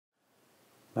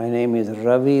My name is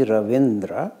Ravi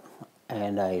Ravindra,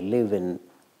 and I live in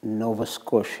Nova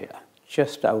Scotia,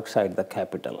 just outside the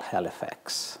capital,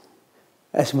 Halifax.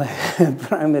 As my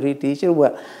primary teacher,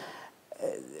 well,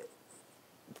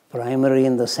 primary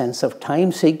in the sense of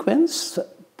time sequence,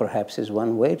 perhaps is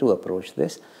one way to approach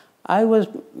this.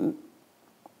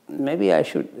 Maybe I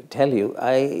should tell you,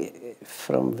 I,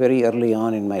 from very early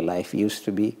on in my life, used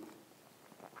to be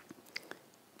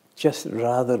just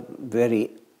rather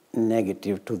very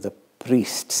negative to the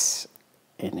priests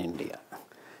in India.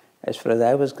 As far as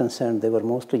I was concerned, they were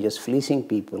mostly just fleecing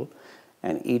people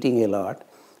and eating a lot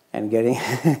and getting,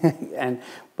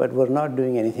 but were not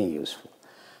doing anything useful.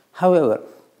 However,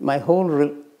 my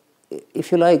whole,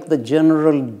 if you like, the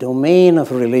general domain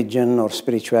of religion or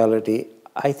spirituality,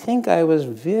 I think I was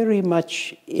very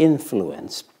much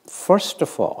influenced, first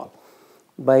of all,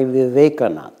 by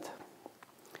Vivekananda,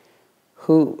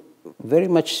 who very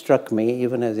much struck me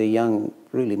even as a young,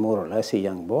 really more or less a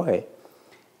young boy.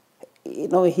 You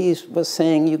know, he was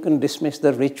saying you can dismiss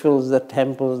the rituals, the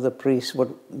temples, the priests,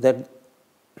 that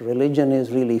religion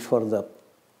is really for the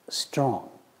strong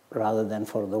rather than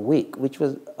for the weak, which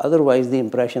was otherwise the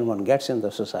impression one gets in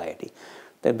the society,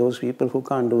 that those people who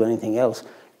can't do anything else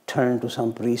turn to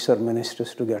some priests or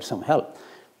ministers to get some help.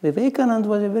 Vivekananda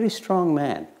was a very strong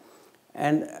man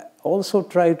and also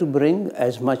tried to bring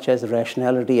as much as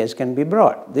rationality as can be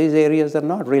brought. These areas are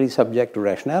not really subject to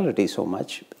rationality so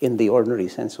much in the ordinary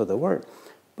sense of the word,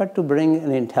 but to bring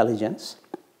an intelligence.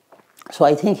 So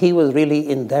I think he was really,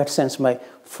 in that sense, my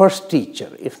first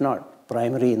teacher, if not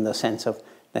primary in the sense of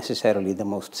necessarily the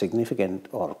most significant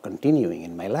or continuing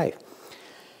in my life.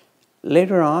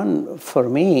 Later on, for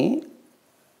me,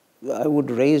 I would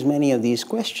raise many of these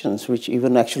questions, which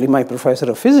even actually my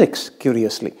professor of physics,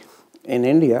 curiously, in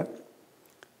India,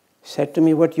 said to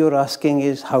me, what you're asking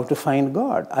is how to find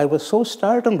God. I was so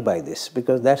startled by this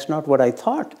because that's not what I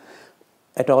thought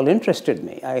at all interested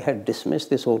me. I had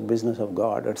dismissed this whole business of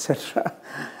God, etc.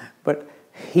 But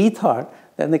he thought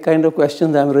that the kind of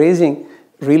questions I'm raising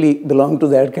really belong to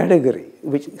that category,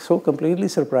 which so completely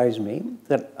surprised me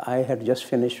that I had just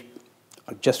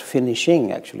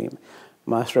finishing actually,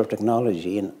 Master of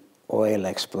Technology in oil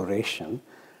exploration.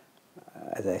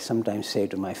 As I sometimes say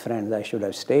to my friends, I should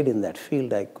have stayed in that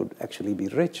field. I could actually be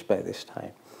rich by this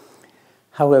time.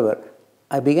 However,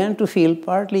 I began to feel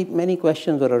partly many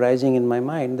questions were arising in my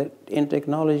mind that in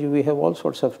technology we have all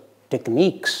sorts of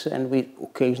techniques and we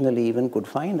occasionally even could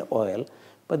find oil,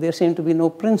 but there seemed to be no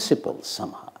principles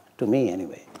somehow, to me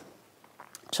anyway.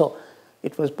 So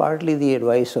it was partly the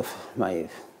advice of my,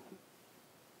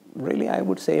 really I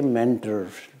would say mentor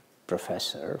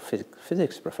professor,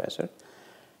 physics professor,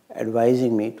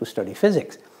 advising me to study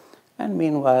physics. And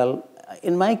meanwhile,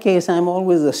 in my case, I'm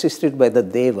always assisted by the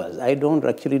devas. I don't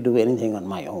actually do anything on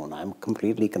my own. I'm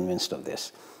completely convinced of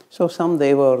this. So some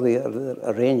deva or the other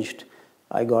arranged,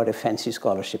 I got a fancy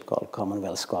scholarship called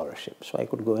Commonwealth Scholarship. So I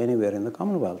could go anywhere in the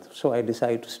Commonwealth. So I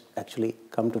decided to actually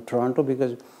come to Toronto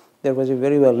because there was a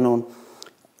very well-known,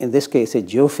 in this case, a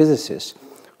geophysicist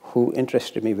who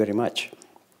interested me very much.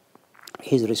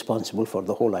 He's responsible for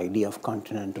the whole idea of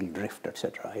continental drift,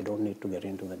 etc. I don't need to get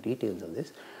into the details of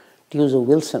this. Tuzo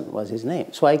Wilson was his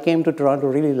name. So I came to Toronto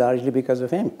really largely because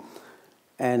of him.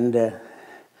 And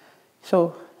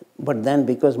but then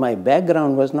because my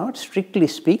background was not strictly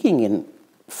speaking in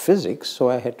physics,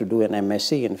 so I had to do an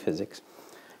MSc in physics,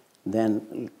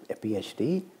 then a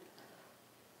Ph.D.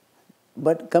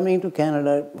 But coming to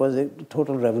Canada was a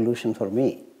total revolution for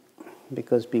me,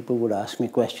 because people would ask me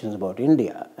questions about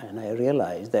India, and I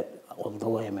realized that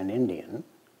although I am an Indian,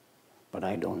 but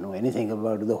I don't know anything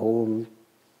about the whole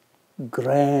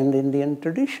grand Indian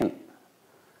tradition.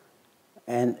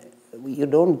 And you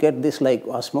don't get this like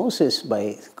osmosis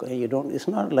by, it's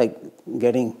not like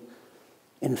getting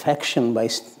infection by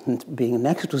being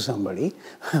next to somebody.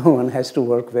 One has to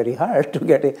work very hard to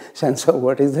get a sense of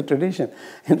what is the tradition.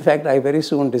 In fact, I very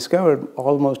soon discovered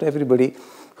almost everybody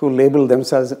who labeled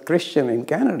themselves a Christian in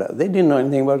Canada, they didn't know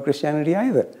anything about Christianity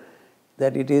either.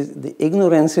 That it is, the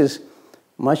ignorance is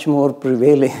much more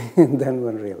prevailing than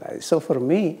one realized. So for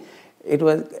me, it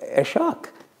was a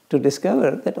shock to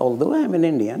discover that although I am an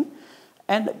Indian,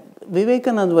 and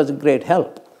Vivekananda was a great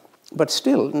help, but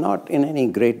still not in any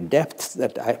great depth,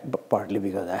 partly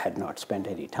because I had not spent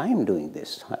any time doing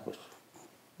this. I was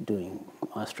doing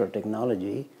Master of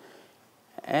Technology.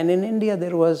 And in India,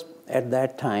 there was, at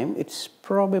that time, it's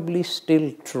probably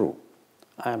still true.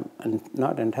 I'm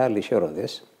not entirely sure of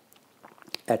this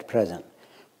at present.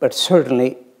 But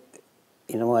certainly,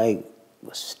 I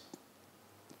was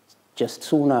just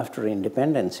soon after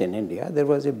independence in India, there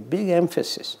was a big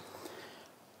emphasis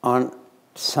on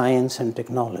science and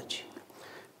technology.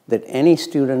 That any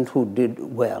student who did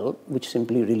well, which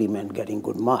simply really meant getting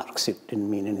good marks, it didn't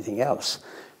mean anything else.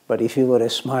 But if you were a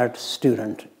smart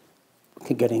student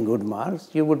getting good marks,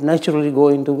 you would naturally go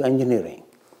into engineering,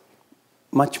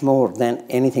 much more than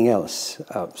anything else.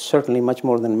 Certainly much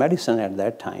more than medicine at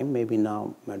that time. Maybe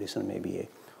now medicine may be,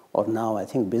 or now I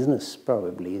think business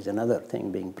probably is another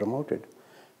thing being promoted,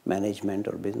 management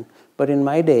or business. But in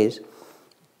my days,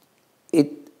 it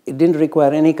didn't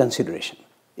require any consideration.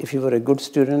 If you were a good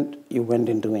student, you went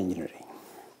into engineering.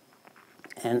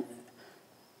 And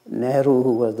Nehru,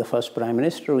 who was the first prime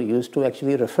minister, used to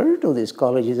actually refer to these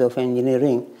colleges of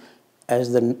engineering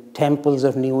as the temples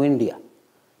of New India.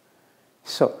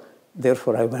 So,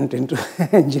 therefore, I went into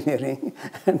engineering.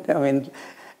 And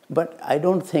but I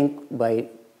don't think by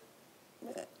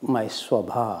my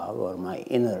swabhav or my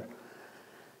inner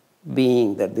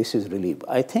being that this is really,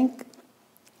 I think,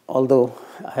 although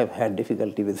I have had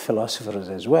difficulty with philosophers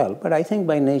as well, but I think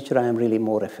by nature I am really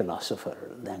more a philosopher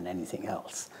than anything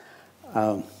else.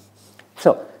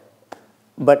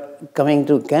 But coming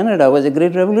to Canada was a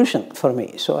great revolution for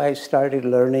me. So I started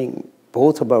learning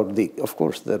both about of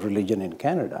course, the religion in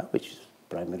Canada, which is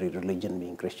primary religion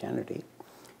being Christianity,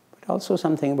 but also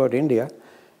something about India.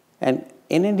 And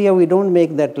in India, we don't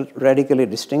make that radically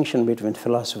distinction between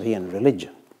philosophy and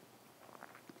religion.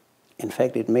 In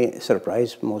fact, it may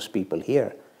surprise most people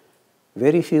here.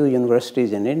 Very few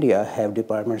universities in India have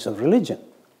departments of religion.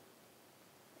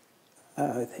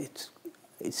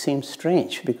 It seems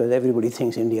strange because everybody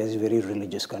thinks India is a very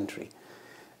religious country,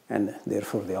 and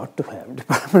therefore they ought to have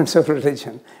departments of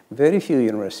religion. Very few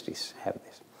universities have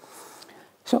this.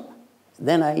 So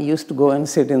then I used to go and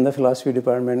sit in the philosophy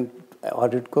department,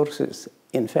 audit courses.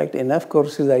 In fact, enough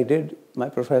courses I did, my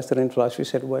professor in philosophy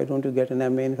said, "Why don't you get an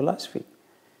MA in philosophy?"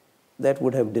 That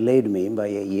would have delayed me by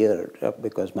a year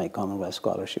because my Commonwealth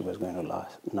Scholarship was going to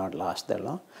not last that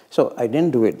long. So I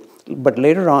didn't do it. But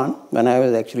later on, when I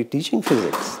was actually teaching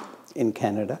physics in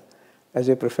Canada as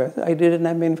a professor, I did an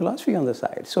MA in philosophy on the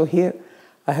side. So here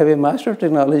I have a Master of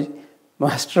Technology,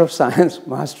 Master of Science,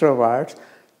 Master of Arts,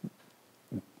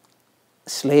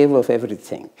 slave of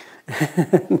everything.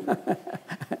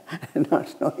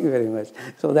 Not knowing very much.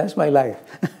 So that's my life.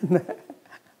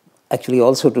 Actually,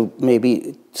 also to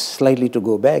maybe slightly to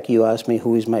go back, you asked me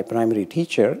who is my primary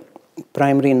teacher.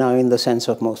 Primary now in the sense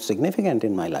of most significant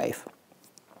in my life.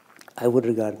 I would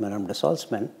regard Madame de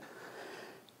Salzmann.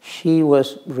 She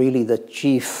was really the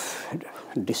chief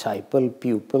disciple,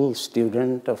 pupil,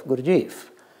 student of Gurdjieff.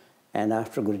 And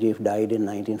after Gurdjieff died in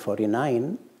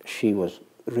 1949, she was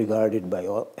regarded by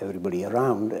everybody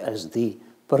around as the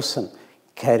person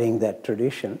carrying that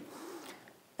tradition.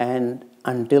 And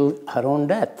until her own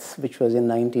death, which was in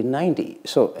 1990.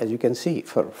 So as you can see,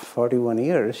 for 41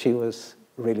 years, she was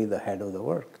really the head of the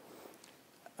work.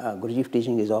 Gurdjieff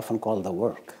teaching is often called the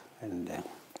work. And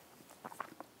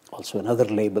also another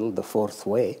label, the fourth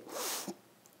way.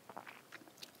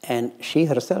 And she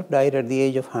herself died at the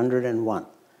age of 101.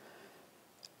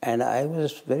 And I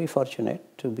was very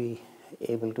fortunate to be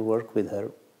able to work with her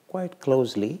quite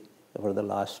closely over the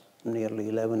last nearly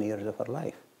 11 years of her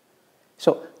life.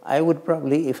 So I would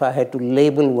probably, if I had to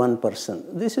label one person,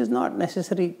 this is not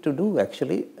necessary to do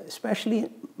actually, especially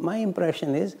my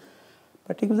impression is,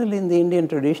 particularly in the Indian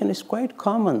tradition, it's quite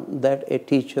common that a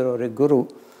teacher or a guru,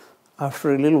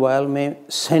 after a little while, may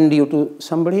send you to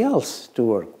somebody else to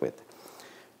work with.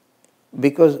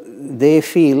 Because they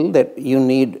feel that you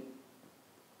need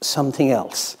something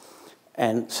else,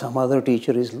 and some other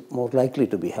teacher is more likely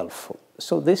to be helpful.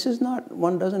 So this is not,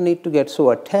 one doesn't need to get so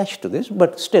attached to this,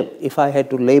 but still, if I had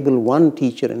to label one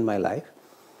teacher in my life,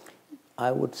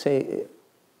 I would say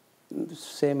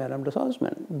Madame de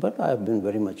Salzmann, but I have been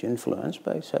very much influenced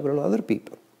by several other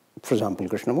people. For example,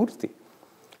 Krishnamurti.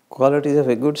 Qualities of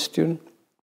a good student.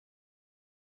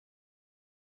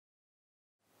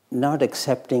 Not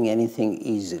accepting anything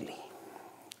easily.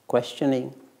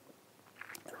 Questioning,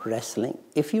 wrestling.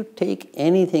 If you take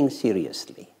anything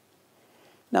seriously.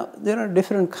 Now, there are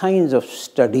different kinds of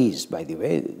studies, by the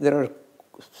way. There are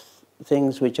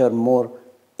things which are more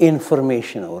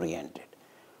information-oriented.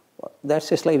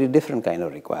 That's a slightly different kind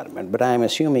of requirement, but I'm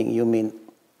assuming you mean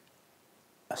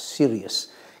a serious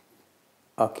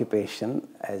occupation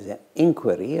as an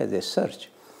inquiry, as a search.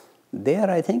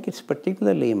 There, I think it's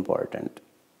particularly important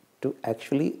to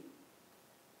actually,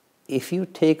 if you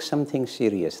take something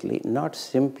seriously, not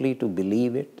simply to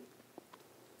believe it.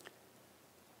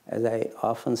 As I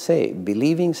often say,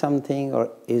 believing something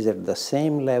is at the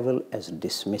same level as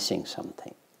dismissing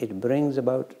something. It brings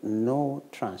about no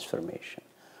transformation.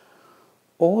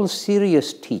 All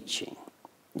serious teaching,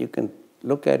 you can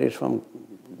look at it from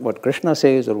what Krishna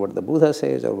says or what the Buddha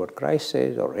says or what Christ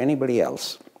says or anybody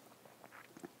else.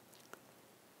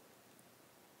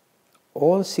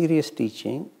 All serious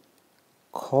teaching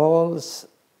calls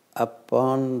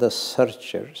upon the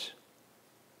searchers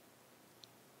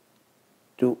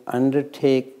to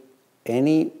undertake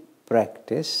any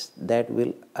practice that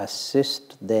will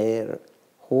assist their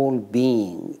whole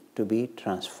being to be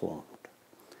transformed.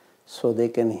 So they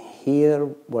can hear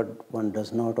what one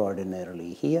does not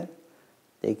ordinarily hear.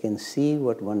 They can see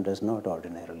what one does not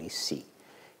ordinarily see.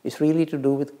 It's really to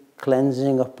do with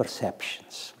cleansing of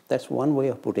perceptions. That's one way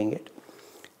of putting it.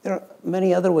 There are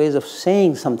many other ways of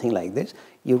saying something like this.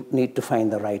 You need to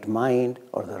find the right mind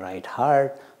or the right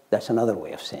heart. That's another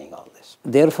way of saying all this.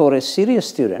 Therefore, a serious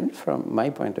student, from my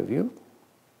point of view,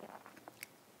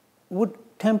 would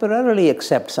temporarily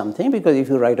accept something, because if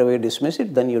you right away dismiss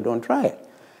it, then you don't try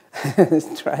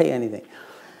it. Try anything.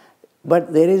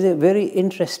 But there is a very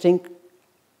interesting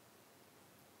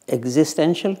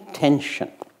existential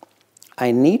tension.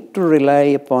 I need to rely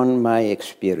upon my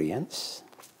experience,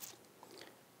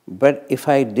 but if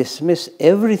I dismiss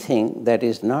everything that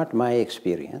is not my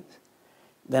experience,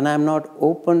 then I'm not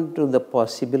open to the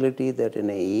possibility that in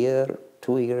a year,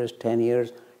 2 years,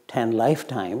 10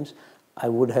 lifetimes, I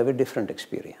would have a different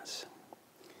experience.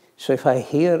 So if I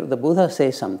hear the Buddha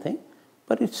say something,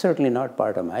 but it's certainly not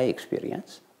part of my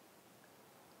experience,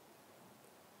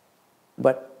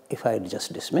 but if I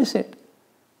just dismiss it,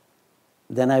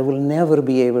 then I will never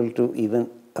be able to even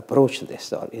approach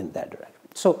this or in that direction.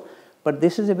 So, but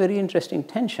this is a very interesting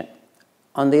tension.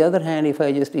 On the other hand, if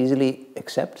I just easily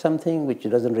accept something which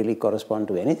doesn't really correspond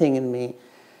to anything in me,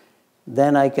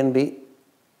 then I can be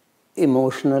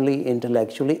emotionally,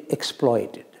 intellectually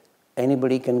exploited.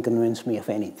 Anybody can convince me of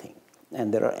anything.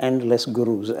 And there are endless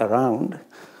gurus around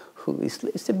who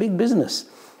it's a big business.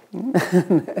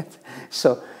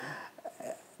 So,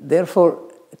 therefore,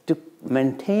 to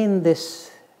maintain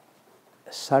this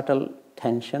subtle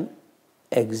tension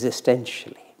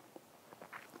existentially,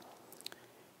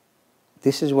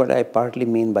 this is what I partly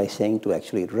mean by saying to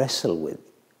actually wrestle with,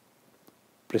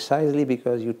 precisely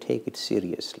because you take it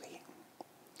seriously.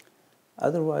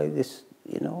 Otherwise, it's,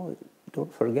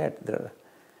 don't forget, there are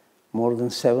more than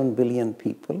 7 billion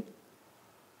people.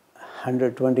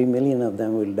 120 million of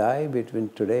them will die between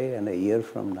today and a year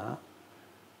from now,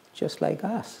 just like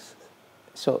us.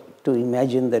 So to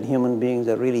imagine that human beings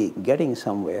are really getting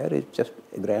somewhere is just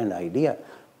a grand idea.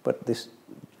 But this,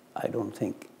 I don't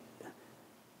think,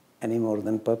 any more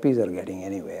than puppies are getting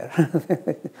anywhere.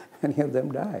 Many of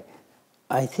them die.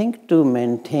 I think to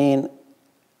maintain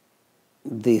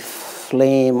the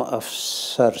flame of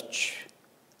search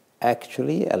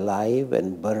actually alive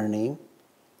and burning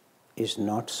is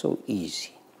not so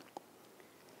easy.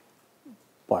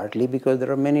 Partly because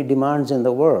there are many demands in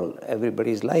the world.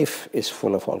 Everybody's life is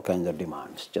full of all kinds of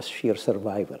demands, just sheer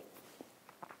survival.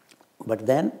 But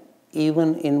then,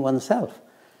 even in oneself,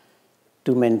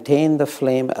 to maintain the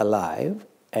flame alive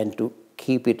and to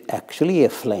keep it actually a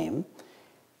flame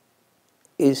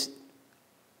is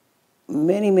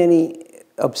many, many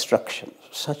obstructions,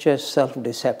 such as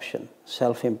self-deception,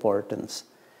 self-importance.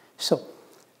 So,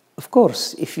 of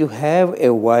course, if you have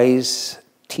a wise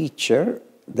teacher,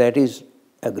 that is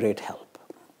a great help.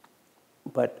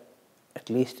 But at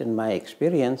least in my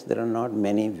experience, there are not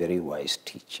many very wise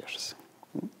teachers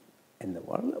in the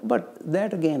world. But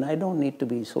that again, I don't need to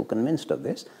be so convinced of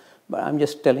this, but I'm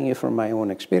just telling you from my own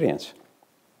experience.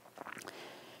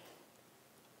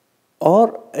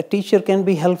 Or a teacher can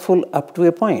be helpful up to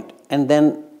a point, and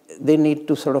then they need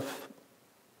to sort of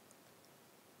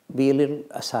be a little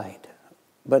aside.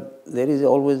 But there is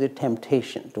always a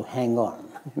temptation to hang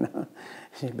on,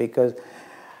 because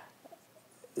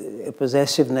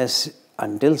possessiveness,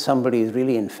 until somebody is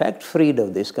really in fact freed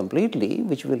of this completely,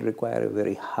 which will require a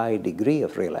very high degree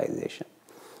of realization.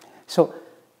 So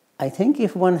I think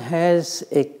if one has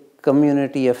a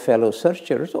community of fellow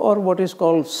searchers, or what is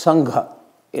called Sangha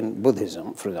in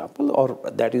Buddhism, for example, or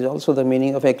that is also the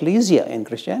meaning of ecclesia in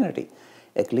Christianity.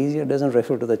 Ecclesia doesn't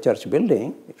refer to the church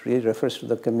building, it really refers to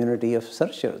the community of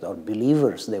searchers, or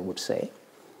believers, they would say.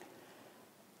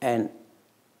 And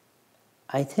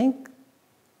I think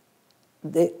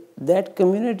that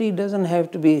community doesn't have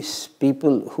to be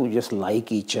people who just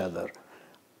like each other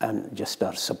and just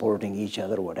are supporting each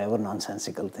other, whatever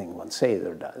nonsensical thing one says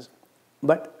or does.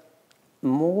 But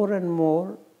more and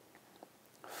more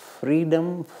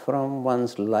freedom from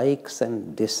one's likes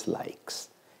and dislikes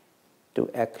to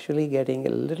actually getting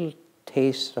a little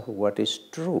taste of what is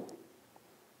true.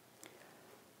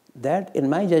 That, in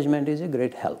my judgment, is a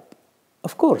great help.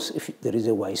 Of course, if there is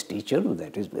a wise teacher,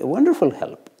 that is a wonderful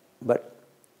help. But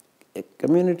A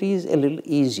community is a little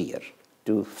easier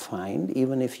to find,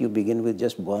 even if you begin with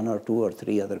just 1 or 2 or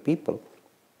 3 other people.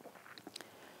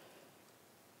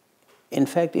 In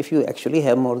fact, if you actually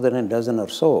have more than a dozen or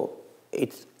so,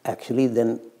 it actually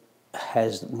then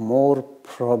has more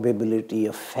probability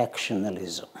of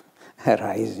factionalism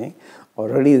arising.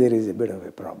 Already there is a bit of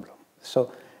a problem.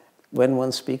 So when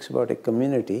one speaks about a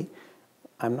community,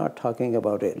 I'm not talking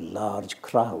about a large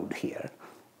crowd here,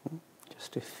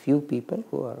 just a few people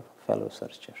who are fellow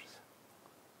searchers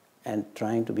and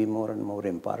trying to be more and more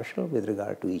impartial with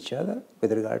regard to each other,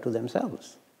 with regard to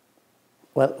themselves.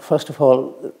 Well, first of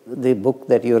all, the book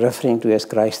that you're referring to as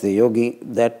Christ the Yogi,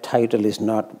 that title is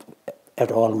not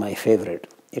at all my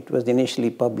favorite. It was initially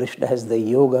published as The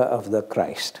Yoga of the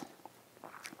Christ.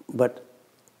 But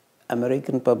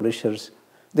American publishers,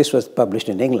 this was published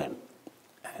in England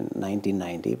in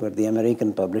 1990, but the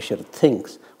American publisher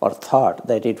thinks or thought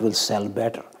that it will sell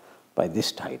better by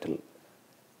this title.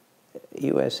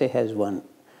 USA has one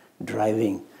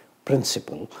driving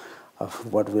principle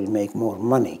of what will make more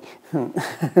money.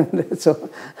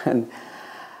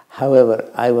 However,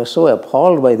 I was so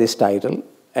appalled by this title,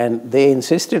 and they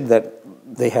insisted that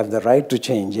they have the right to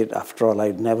change it. After all,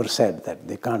 I'd never said that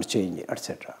they can't change it,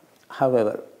 etc.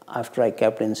 However, after I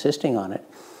kept insisting on it,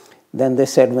 then they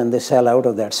said when they sell out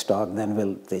of that stock,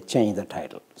 then they change the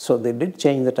title. So they did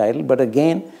change the title, but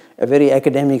again, a very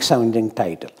academic sounding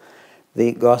title.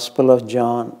 The Gospel of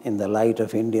John in the Light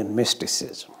of Indian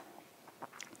Mysticism.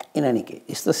 In any case,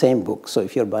 it's the same book, so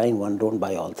if you're buying one, don't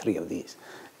buy all 3 of these.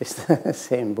 It's the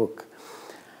same book.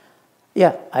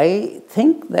 Yeah, I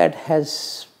think that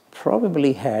has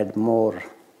probably had more,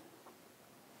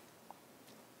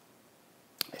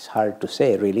 it's hard to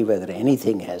say really whether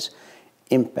anything has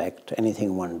impact,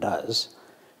 anything one does,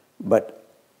 but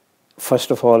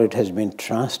first of all, it has been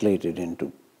translated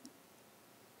into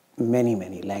many,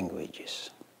 many languages.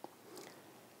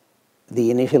 The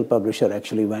initial publisher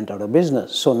actually went out of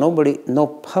business, so no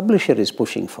publisher is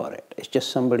pushing for it. It's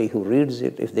just somebody who reads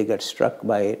it. If they get struck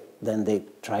by it, then they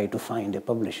try to find a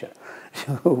publisher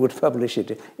who would publish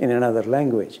it in another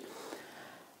language.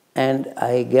 And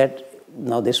I get,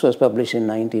 now this was published in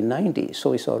 1990,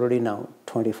 so it's already now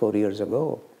 24 years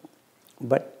ago.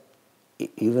 But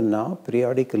even now,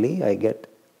 periodically, I get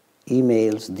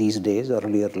emails these days,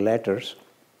 earlier letters,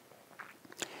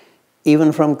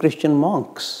 even from Christian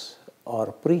monks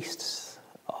or priests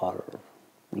or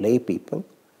lay people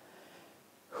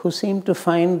who seem to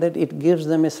find that it gives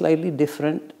them a slightly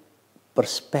different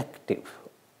perspective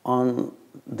on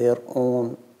their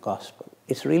own gospel.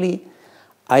 It's really,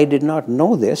 I did not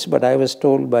know this, but I was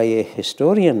told by a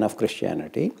historian of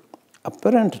Christianity,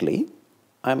 apparently,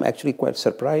 I'm actually quite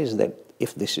surprised that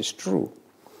if this is true,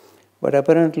 but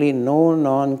apparently no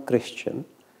non-Christian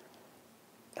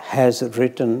has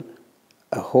written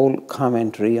a whole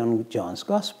commentary on John's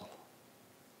Gospel,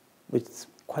 which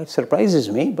quite surprises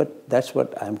me, but that's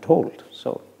what I'm told.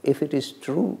 So if it is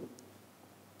true,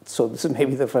 so this is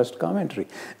maybe the first commentary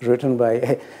written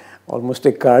by almost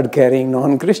a card-carrying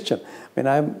non-Christian. I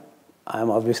mean,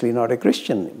 I'm obviously not a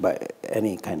Christian by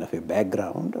any kind of a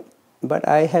background, but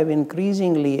I have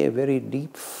increasingly a very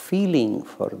deep feeling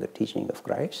for the teaching of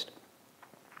Christ.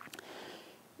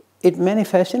 It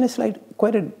manifests in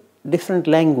quite a different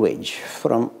language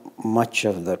from much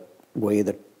of the way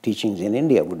the teachings in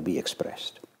India would be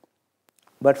expressed.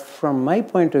 But from my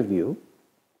point of view,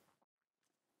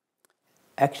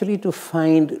 actually to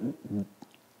find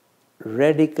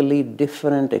radically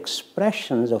different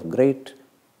expressions of great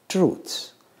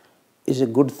truths is a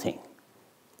good thing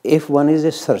if one is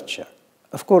a searcher.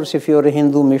 Of course, if you're a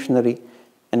Hindu missionary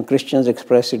and Christians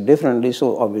express it differently,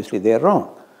 so obviously they're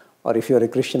wrong. Or if you're a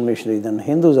Christian missionary, then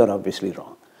Hindus are obviously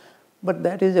wrong. But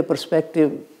that is a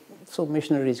perspective, so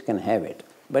missionaries can have it.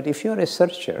 But if you're a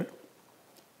searcher,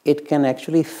 it can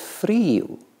actually free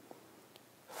you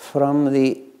from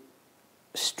the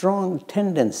strong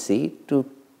tendency to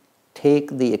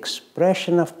take the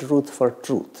expression of truth for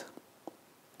truth.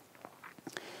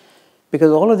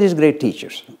 Because all of these great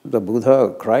teachers, the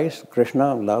Buddha, Christ,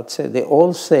 Krishna, Lao Tse, they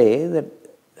all say that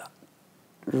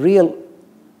real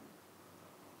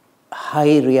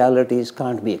high realities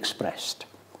can't be expressed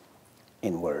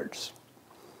in words.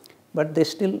 But they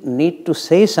still need to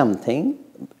say something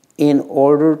in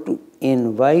order to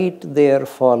invite their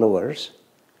followers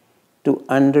to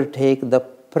undertake the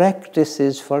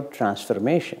practices for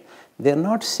transformation. They're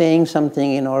not saying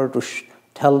something in order to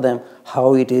tell them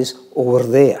how it is over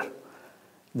there.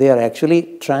 They are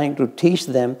actually trying to teach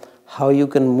them how you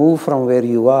can move from where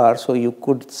you are so you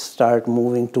could start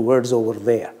moving towards over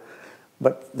there.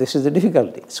 But this is the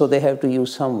difficulty. So they have to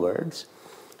use some words.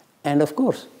 And of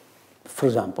course, For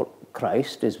example,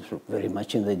 Christ is very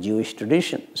much in the Jewish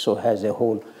tradition, so has a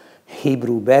whole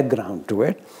Hebrew background to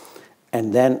it.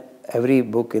 And then every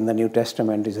book in the New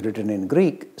Testament is written in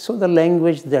Greek, so the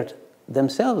language that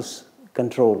themselves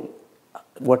control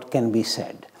what can be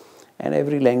said. And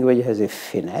every language has a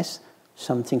finesse.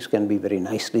 Some things can be very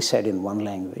nicely said in one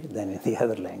language than in the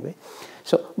other language.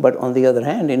 So, but on the other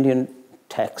hand, Indian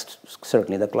text,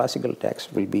 certainly the classical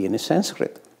text, will be in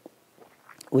Sanskrit,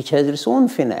 which has its own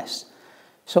finesse.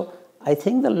 So I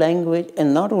think the language,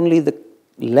 and not only the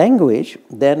language,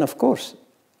 then of course,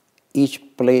 each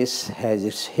place has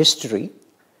its history.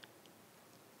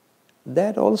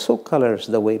 That also colors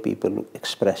the way people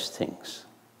express things,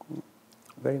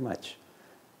 very much.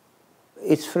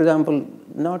 It's, for example,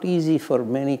 not easy for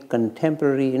many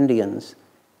contemporary Indians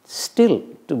still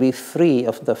to be free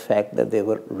of the fact that they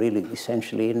were really,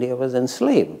 essentially, India was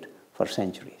enslaved for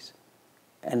centuries.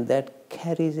 And that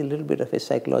carries a little bit of a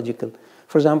psychological.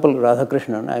 For example,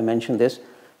 Radhakrishnan, I mentioned this,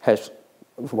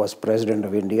 was president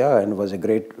of India and was a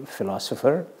great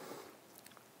philosopher.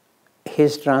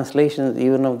 His translations,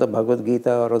 even of the Bhagavad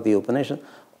Gita or of the Upanishads,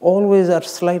 always are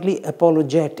slightly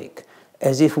apologetic,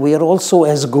 as if we are also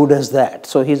as good as that.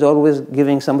 So he's always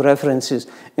giving some references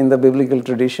in the biblical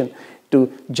tradition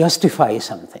to justify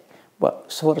something. Well,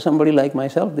 so for somebody like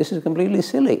myself, this is completely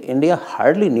silly. India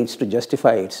hardly needs to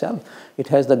justify itself. It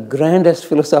has the grandest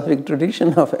philosophic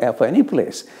tradition of any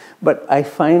place. But I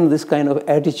find this kind of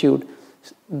attitude,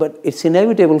 but it's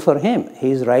inevitable for him.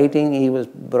 He's writing, he was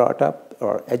brought up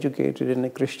or educated in a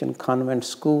Christian convent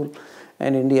school,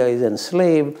 and India is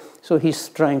enslaved. So he's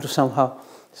trying to somehow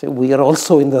say, we are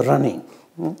also in the running.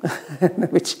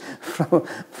 Which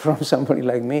from somebody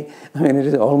like me, I mean, it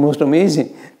is almost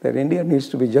amazing that India needs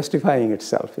to be justifying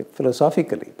itself,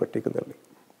 philosophically particularly.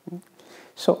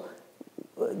 So,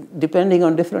 depending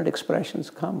on different expressions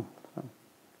come.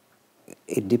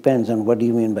 It depends on what do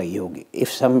you mean by yogi.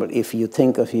 If you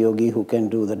think of yogi who can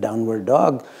do the downward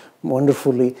dog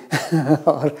wonderfully,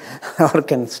 or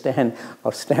can stand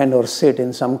or sit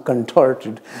in some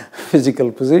contorted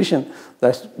physical position,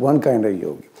 that's one kind of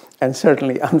yogi. And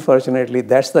certainly, unfortunately,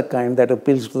 that's the kind that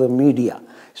appeals to the media.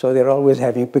 So they're always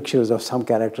having pictures of some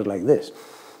character like this.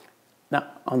 Now,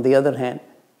 on the other hand,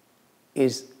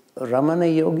 is Raman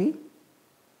a yogi?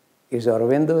 Is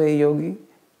Aurobindo a yogi?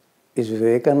 Is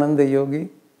Vivekananda a yogi?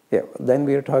 Yeah, then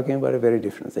we are talking about a very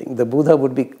different thing. The Buddha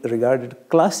would be regarded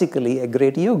classically a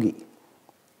great yogi.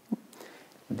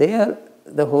 There,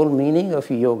 the whole meaning of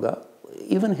yoga,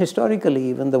 even historically,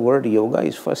 even the word yoga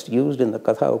is first used in the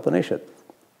Katha Upanishad,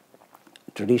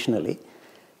 traditionally,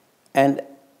 and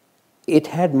it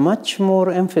had much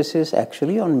more emphasis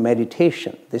actually on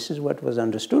meditation. This is what was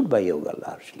understood by yoga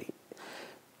largely.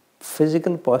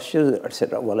 Physical postures,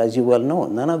 etc. Well, as you well know,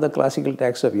 none of the classical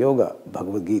texts of yoga,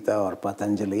 Bhagavad Gita or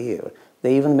Patanjali,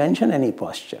 they even mention any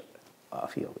posture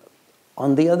of yoga.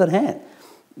 On the other hand,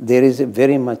 there is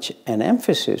very much an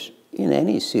emphasis in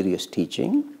any serious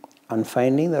teaching on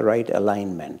finding the right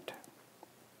alignment.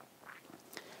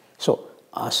 So,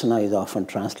 asana is often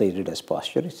translated as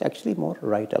posture. It's actually more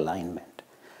right alignment.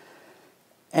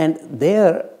 And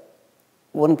there,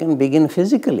 one can begin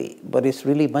physically, but it's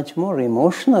really much more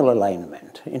emotional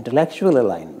alignment, intellectual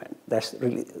alignment. That's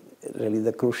really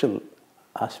the crucial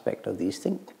aspect of these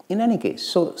things. In any case,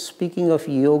 so speaking of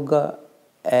yoga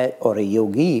or a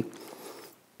yogi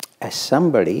as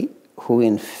somebody who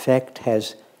in fact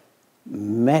has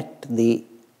met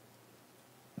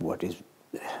what is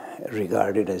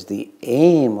regarded as the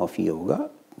aim of yoga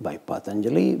by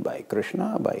Patanjali, by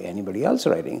Krishna, by anybody else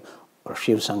writing, or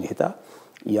Shiv Samhita,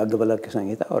 Yagyavalakya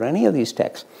Samhita, or any of these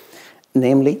texts,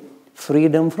 namely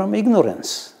freedom from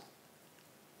ignorance.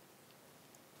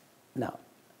 Now,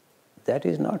 that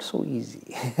is not so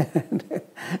easy.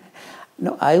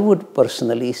 No, I would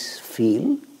personally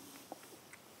feel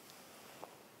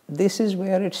this is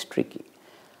where it's tricky.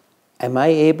 Am I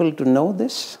able to know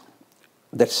this,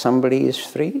 that somebody is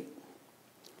free?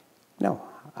 No,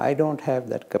 I don't have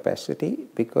that capacity,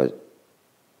 because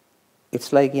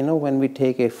it's like, when we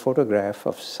take a photograph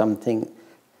of something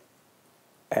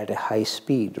at a high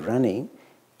speed running,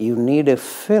 you need a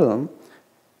film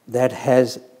that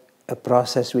has a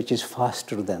process which is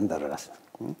faster than the rest.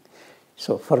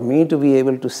 So for me to be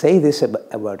able to say this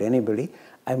about anybody,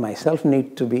 I myself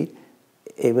need to be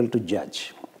able to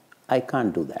judge. I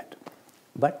can't do that.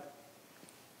 But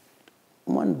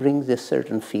one brings a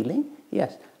certain feeling.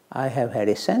 Yes, I have had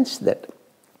a sense that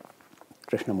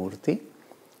Krishnamurti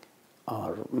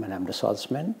or Madame de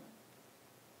Salzmann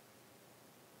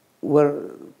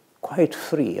were quite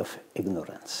free of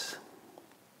ignorance.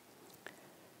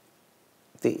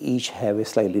 They each have a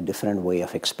slightly different way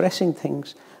of expressing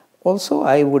things. Also,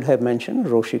 I would have mentioned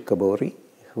Roshi Kabori,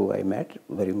 who I met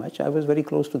very much. I was very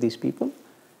close to these people.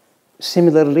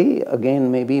 Similarly,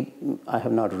 again, maybe I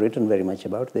have not written very much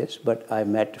about this, but I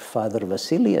met Father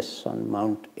Vasilius on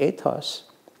Mount Athos.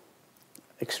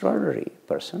 Extraordinary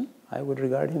person. I would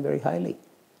regard him very highly.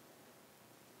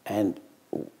 And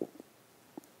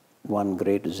one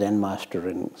great Zen master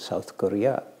in South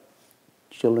Korea,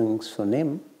 Chulung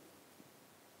Sunim.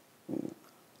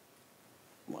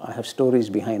 I have stories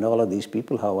behind all of these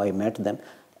people, how I met them.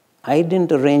 I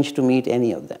didn't arrange to meet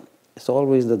any of them. It's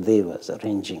always the Devas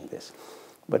arranging this.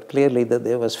 But clearly the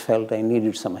Devas felt I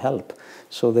needed some help,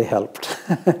 so they helped.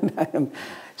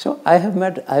 So I have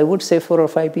met, I would say, 4 or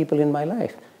 5 people in my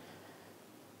life.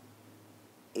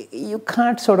 You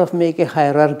can't sort of make a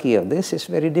hierarchy of this. It's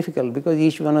very difficult because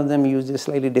each one of them uses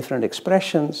slightly different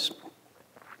expressions,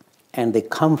 and they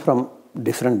come from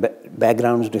different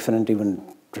backgrounds, different even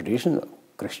traditions,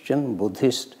 Christian,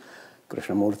 Buddhist.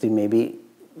 Krishnamurti maybe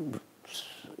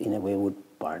in a way would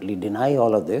partly deny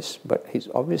all of this, but he's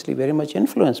obviously very much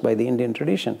influenced by the Indian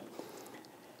tradition.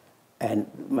 And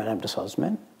Madame de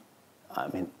Salzman, I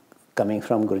mean, coming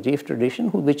from Gurdjieff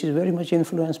tradition, which is very much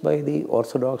influenced by the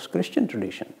Orthodox Christian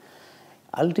tradition.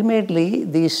 Ultimately,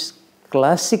 these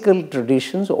classical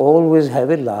traditions always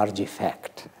have a large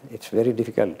effect. It's very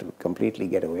difficult to completely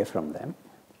get away from them.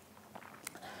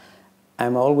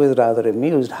 I'm always rather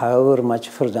amused, however much,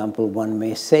 for example, one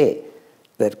may say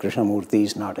that Krishnamurti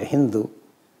is not a Hindu,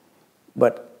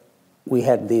 but we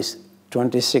had this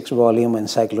 26-volume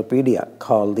encyclopedia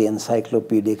called the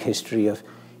Encyclopedic History of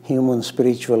Human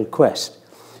Spiritual Quest.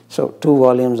 So 2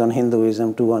 volumes on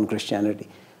Hinduism, 2 on Christianity.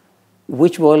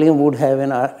 Which volume would have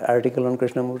an article on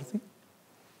Krishnamurti?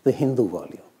 The Hindu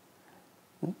volume.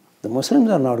 The Muslims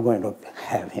are not going to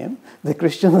have him. The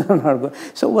Christians are not going.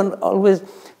 So one always,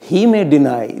 he may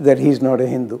deny that he's not a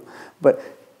Hindu, but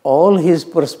all his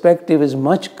perspective is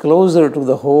much closer to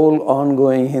the whole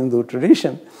ongoing Hindu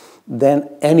tradition than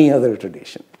any other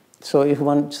tradition. So if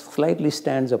one slightly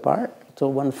stands apart, so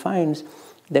one finds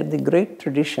that the great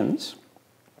traditions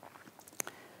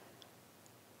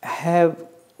have,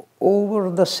 over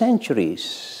the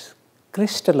centuries,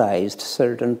 crystallized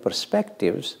certain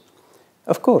perspectives.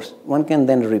 Of course, one can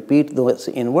then repeat those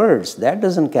in words. That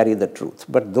doesn't carry the truth.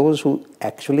 But those who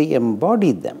actually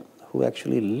embodied them, who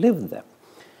actually lived them,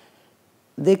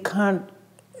 they can't,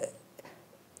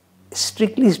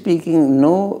 strictly speaking,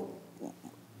 no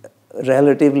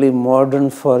relatively modern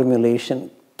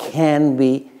formulation can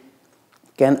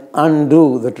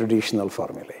undo the traditional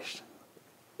formulation.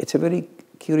 It's a very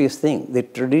curious thing. The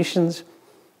traditions,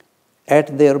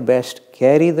 at their best,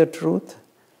 carry the truth,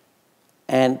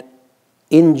 and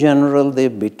in general, they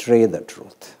betray the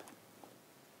truth.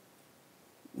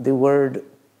 The word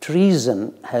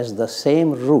treason has the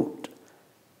same root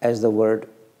as the word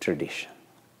tradition.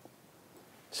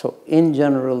 So, in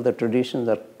general, the traditions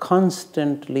are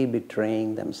constantly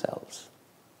betraying themselves.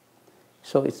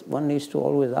 So, one needs to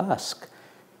always ask,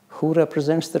 who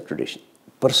represents the tradition?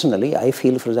 Personally, I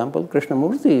feel, for example,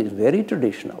 Krishnamurti is very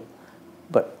traditional,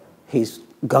 but he's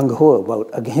gung-ho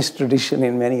against tradition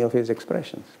in many of his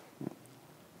expressions.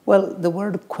 Well, the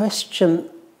word question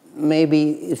may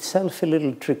be itself a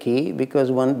little tricky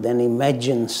because one then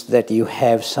imagines that you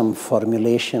have some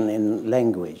formulation in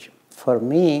language. For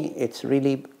me, it's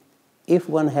really, if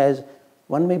one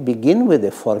may begin with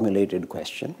a formulated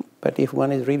question, but if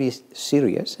one is really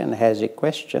serious and has a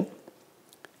question,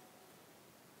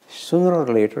 sooner or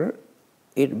later,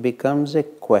 it becomes a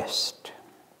quest.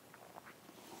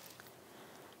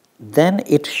 Then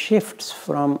it shifts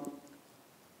from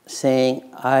saying,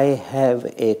 I have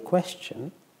a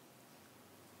question,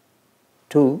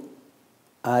 to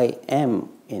I am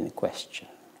in question.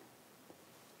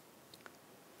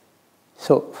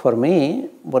 So for me,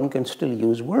 one can still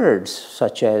use words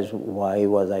such as, why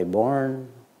was I born?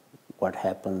 What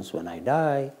happens when I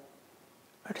die?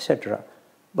 Etc.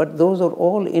 But those are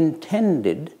all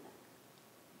intended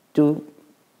to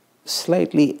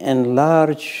slightly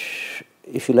enlarge,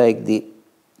 if you like, the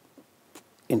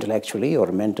intellectually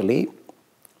or mentally,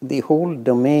 the whole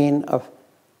domain of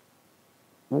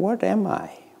what am I?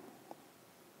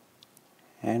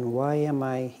 And why am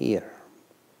I here?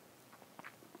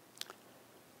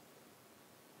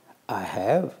 I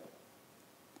have,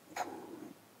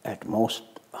 at most,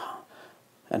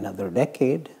 another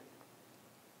decade.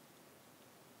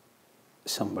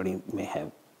 Somebody may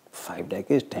have 5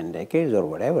 decades, 10 decades, or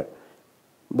whatever.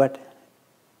 But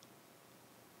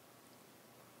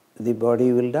the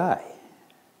body will die.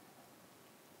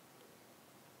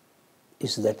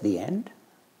 Is that the end?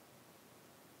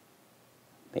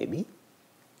 Maybe.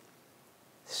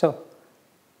 So,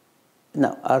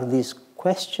 now, are these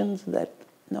questions that,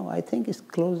 no, I think it's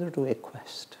closer to a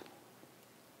quest.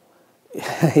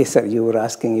 Sir, you were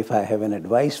asking if I have an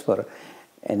advice for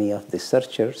any of the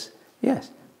searchers.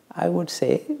 Yes, I would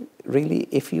say, really,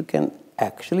 if you can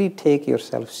actually take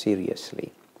yourself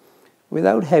seriously,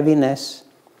 without heaviness,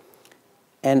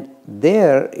 and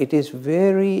there it is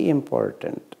very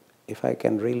important, if I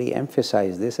can really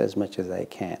emphasize this as much as I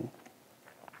can,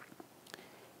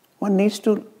 one needs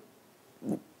to,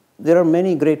 there are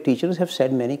many great teachers who have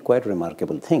said many quite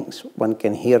remarkable things. One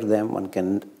can hear them, one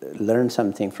can learn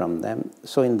something from them.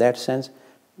 So in that sense,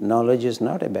 knowledge is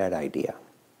not a bad idea.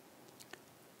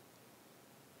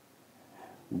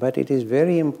 But it is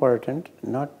very important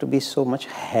not to be so much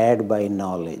had by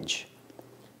knowledge.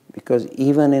 Because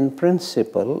even in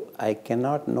principle, I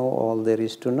cannot know all there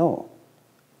is to know.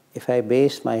 If I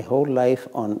base my whole life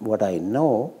on what I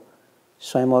know,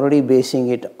 so I'm already basing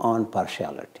it on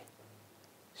partiality.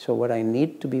 So what I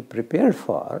need to be prepared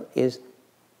for is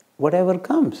whatever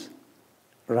comes,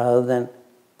 rather than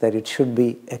that it should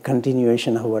be a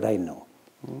continuation of what I know.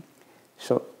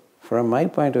 So from my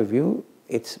point of view,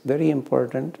 it's very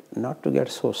important not to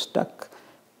get so stuck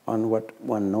on what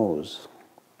one knows,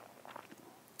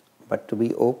 but to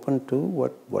be open to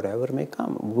whatever may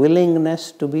come.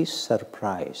 Willingness to be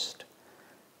surprised,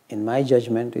 in my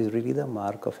judgment, is really the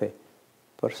mark of a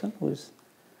person who is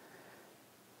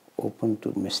open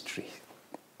to mystery.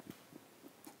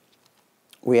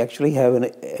 We actually have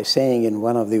a saying in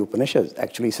one of the Upanishads,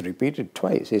 actually it's repeated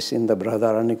twice. It's in the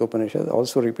Brihadaranyaka Upanishad,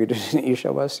 also repeated in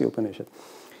Ishavasya Upanishad.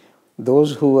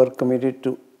 Those who are committed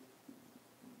to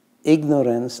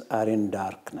ignorance are in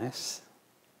darkness,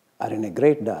 are in a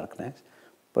great darkness,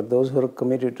 but those who are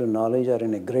committed to knowledge are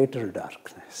in a greater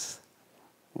darkness.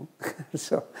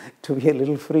 So, to be a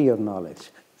little free of knowledge,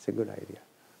 it's a good idea.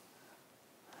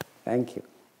 Thank you.